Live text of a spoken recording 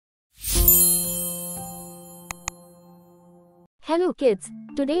Hello kids,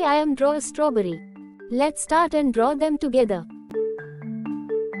 today I am draw a strawberry. Let's start and draw them together.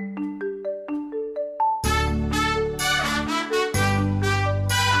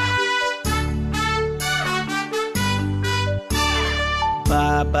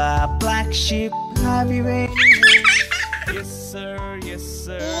 Baba, black sheep, have you any wool? Yes sir,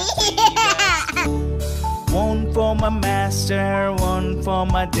 one for my master, one for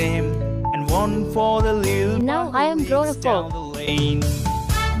my dame, and one for the little Now one I am who draw a lives down fork. the lane.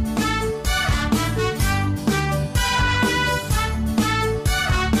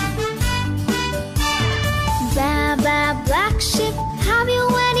 Baba, black sheep, have you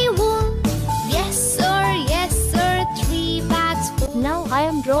any wool? Yes sir, 3 bags full. Now I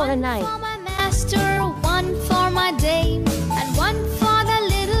am draw a One knife. for my master, one for my dame, and one for the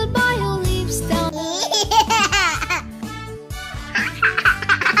little boy who lives down the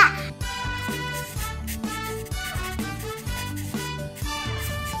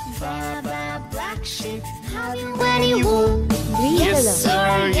Baba, black sheep, have you any wool? Green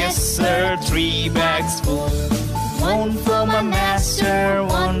color. Yes sir, 3 bags full. One for my master,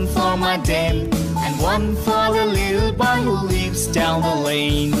 one for my dame, and one for the little boy who lives down the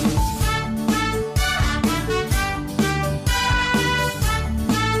lane.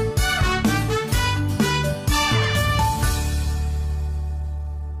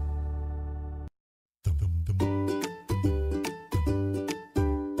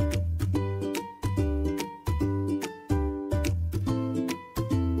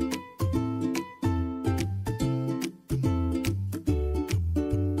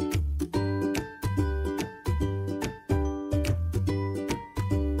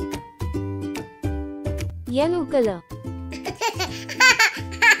 Yellow color.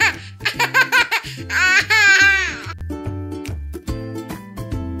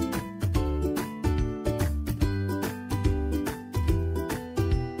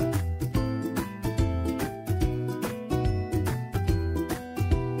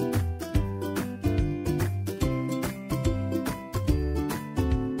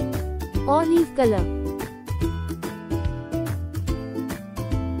 Olive color.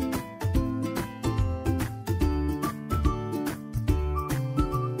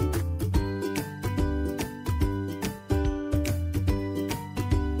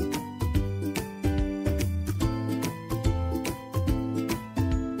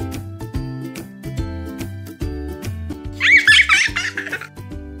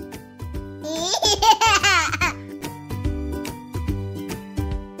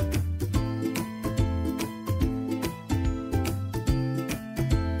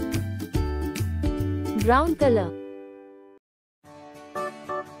 Brown color.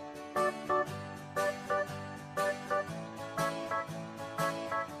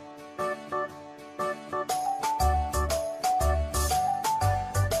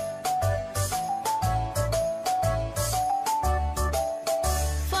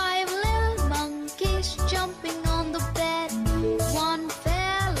 Five little monkeys jumping on the bed. One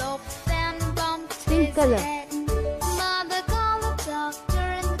fell off and bumped Pink his color. head. Mother called the doctor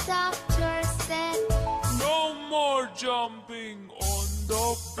and the doctor said, No more jumping on the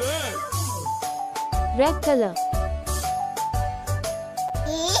bed. Red color.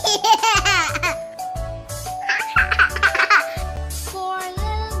 Four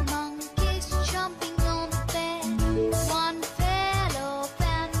little monkeys jumping on the bed. One fell off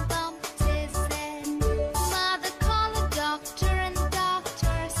and bumped his head. Mother called the doctor and the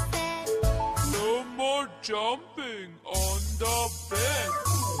doctor said, No more jumping on the bed.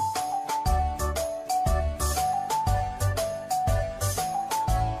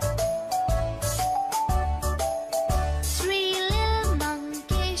 Three little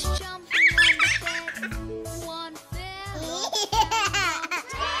monkeys jumping on the bed. One fell off.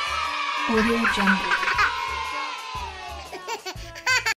 Audio Jungle.